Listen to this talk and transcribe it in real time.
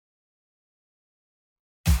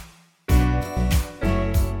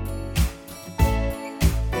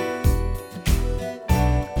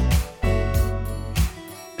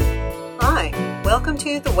Welcome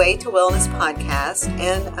to the Way to Wellness podcast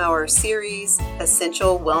and our series,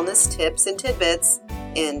 Essential Wellness Tips and Tidbits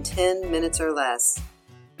in 10 minutes or less.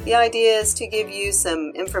 The idea is to give you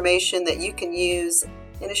some information that you can use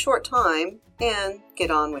in a short time and get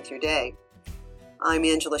on with your day. I'm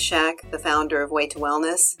Angela Shack, the founder of Way to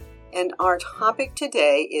Wellness, and our topic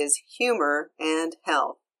today is humor and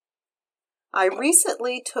health. I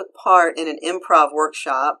recently took part in an improv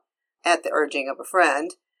workshop at the urging of a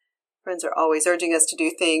friend. Friends are always urging us to do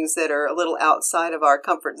things that are a little outside of our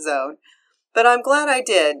comfort zone, but I'm glad I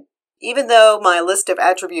did. Even though my list of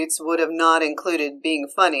attributes would have not included being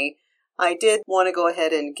funny, I did want to go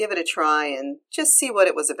ahead and give it a try and just see what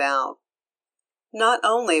it was about. Not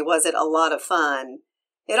only was it a lot of fun,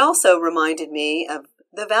 it also reminded me of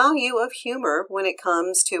the value of humor when it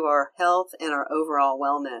comes to our health and our overall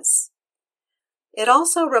wellness. It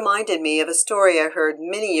also reminded me of a story I heard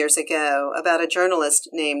many years ago about a journalist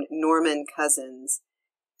named Norman Cousins.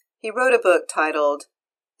 He wrote a book titled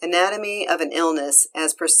Anatomy of an Illness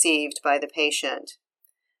as Perceived by the Patient.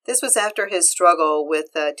 This was after his struggle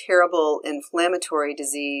with a terrible inflammatory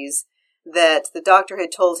disease that the doctor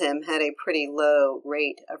had told him had a pretty low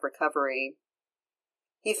rate of recovery.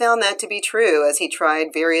 He found that to be true as he tried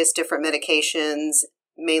various different medications,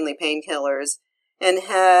 mainly painkillers, and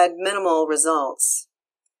had minimal results.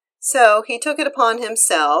 So he took it upon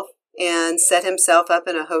himself and set himself up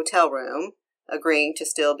in a hotel room, agreeing to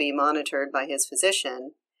still be monitored by his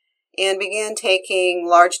physician, and began taking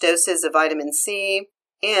large doses of vitamin C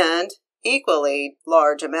and equally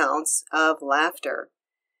large amounts of laughter.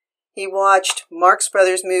 He watched Marx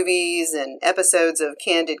Brothers movies and episodes of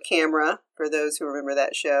Candid Camera. For those who remember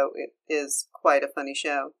that show, it is quite a funny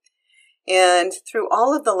show. And through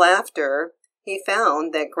all of the laughter, he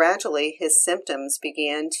found that gradually his symptoms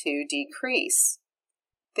began to decrease.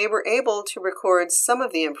 They were able to record some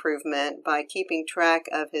of the improvement by keeping track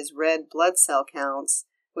of his red blood cell counts,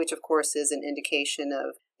 which of course is an indication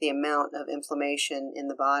of the amount of inflammation in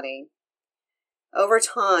the body. Over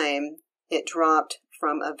time, it dropped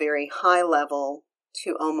from a very high level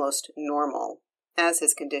to almost normal as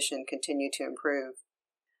his condition continued to improve.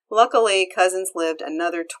 Luckily, Cousins lived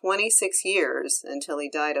another 26 years until he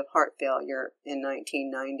died of heart failure in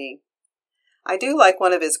 1990. I do like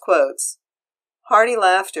one of his quotes. Hearty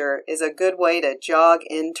laughter is a good way to jog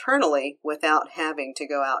internally without having to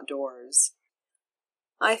go outdoors.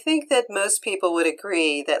 I think that most people would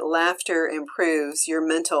agree that laughter improves your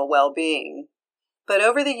mental well-being. But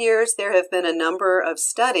over the years, there have been a number of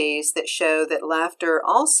studies that show that laughter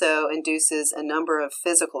also induces a number of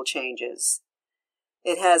physical changes.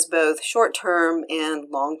 It has both short-term and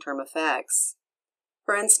long-term effects.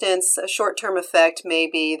 For instance, a short-term effect may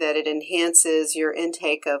be that it enhances your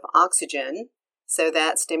intake of oxygen, so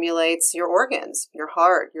that stimulates your organs, your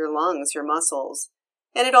heart, your lungs, your muscles.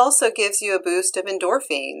 And it also gives you a boost of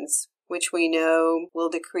endorphins, which we know will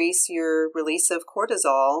decrease your release of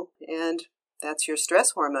cortisol, and that's your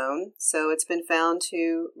stress hormone. So it's been found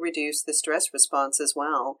to reduce the stress response as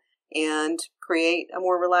well and create a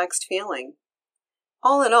more relaxed feeling.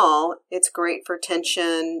 All in all, it's great for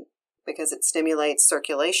tension because it stimulates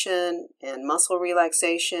circulation and muscle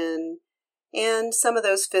relaxation and some of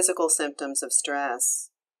those physical symptoms of stress.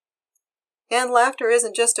 And laughter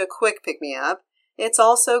isn't just a quick pick-me-up. It's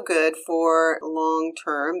also good for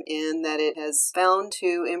long-term in that it has found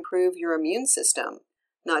to improve your immune system,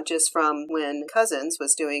 not just from when Cousins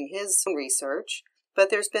was doing his research, but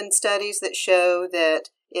there's been studies that show that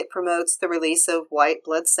it promotes the release of white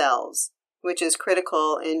blood cells, which is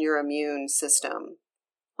critical in your immune system.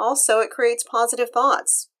 Also, it creates positive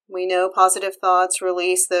thoughts. We know positive thoughts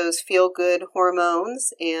release those feel-good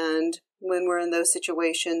hormones, and when we're in those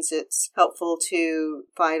situations, it's helpful to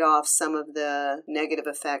fight off some of the negative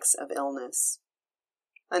effects of illness.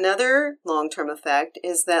 Another long-term effect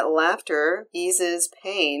is that laughter eases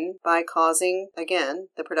pain by causing, again,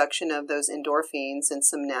 the production of those endorphins and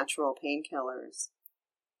some natural painkillers.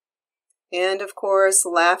 And of course,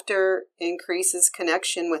 laughter increases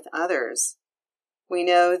connection with others. We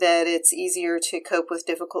know that it's easier to cope with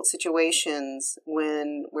difficult situations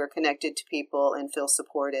when we're connected to people and feel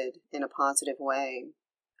supported in a positive way.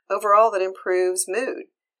 Overall, that improves mood.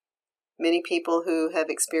 Many people who have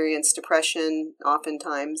experienced depression,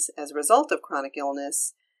 oftentimes as a result of chronic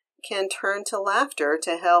illness, can turn to laughter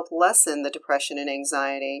to help lessen the depression and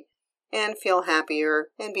anxiety and feel happier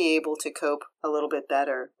and be able to cope a little bit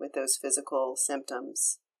better with those physical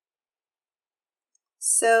symptoms.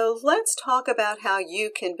 So let's talk about how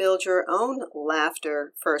you can build your own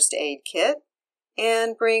laughter first aid kit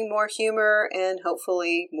and bring more humor and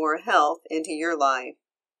hopefully more health into your life.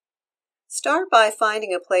 Start by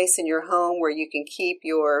finding a place in your home where you can keep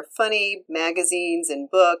your funny magazines and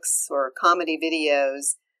books or comedy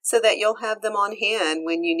videos so that you'll have them on hand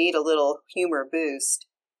when you need a little humor boost.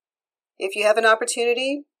 If you have an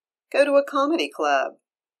opportunity, go to a comedy club.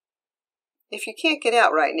 If you can't get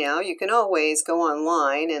out right now, you can always go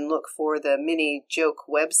online and look for the many joke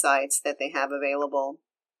websites that they have available.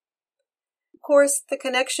 Of course, the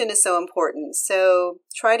connection is so important, so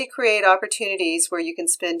try to create opportunities where you can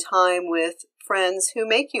spend time with friends who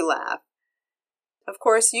make you laugh. Of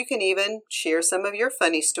course, you can even share some of your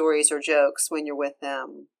funny stories or jokes when you're with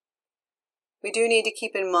them. We do need to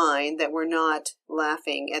keep in mind that we're not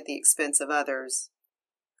laughing at the expense of others.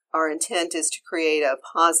 Our intent is to create a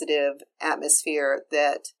positive atmosphere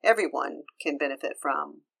that everyone can benefit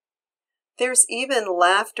from. There's even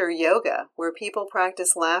laughter yoga, where people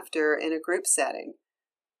practice laughter in a group setting.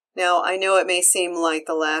 Now, I know it may seem like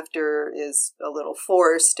the laughter is a little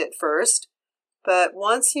forced at first, but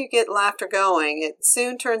once you get laughter going, it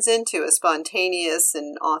soon turns into a spontaneous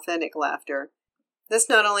and authentic laughter. This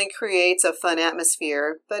not only creates a fun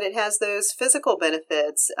atmosphere, but it has those physical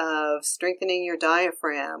benefits of strengthening your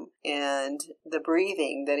diaphragm and the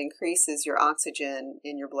breathing that increases your oxygen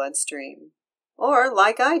in your bloodstream. Or,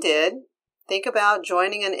 like I did, think about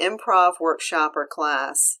joining an improv workshop or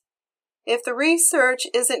class. If the research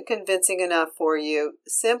isn't convincing enough for you,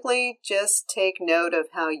 simply just take note of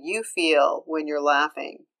how you feel when you're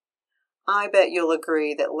laughing. I bet you'll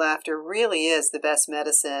agree that laughter really is the best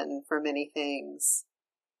medicine for many things.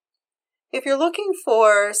 If you're looking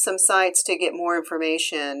for some sites to get more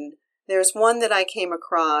information, there's one that I came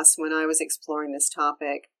across when I was exploring this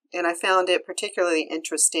topic, and I found it particularly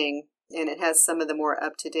interesting, and it has some of the more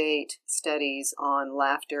up-to-date studies on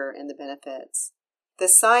laughter and the benefits. The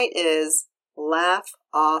site is Laugh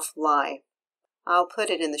Off Life. I'll put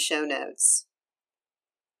it in the show notes.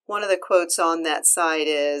 One of the quotes on that site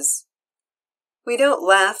is, "We don't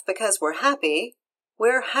laugh because we're happy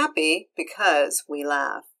because we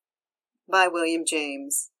laugh," by William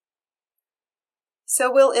James.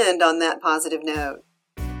 So we'll end on that positive note.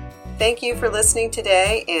 Thank you for listening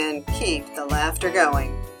today, and keep the laughter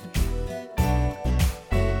going.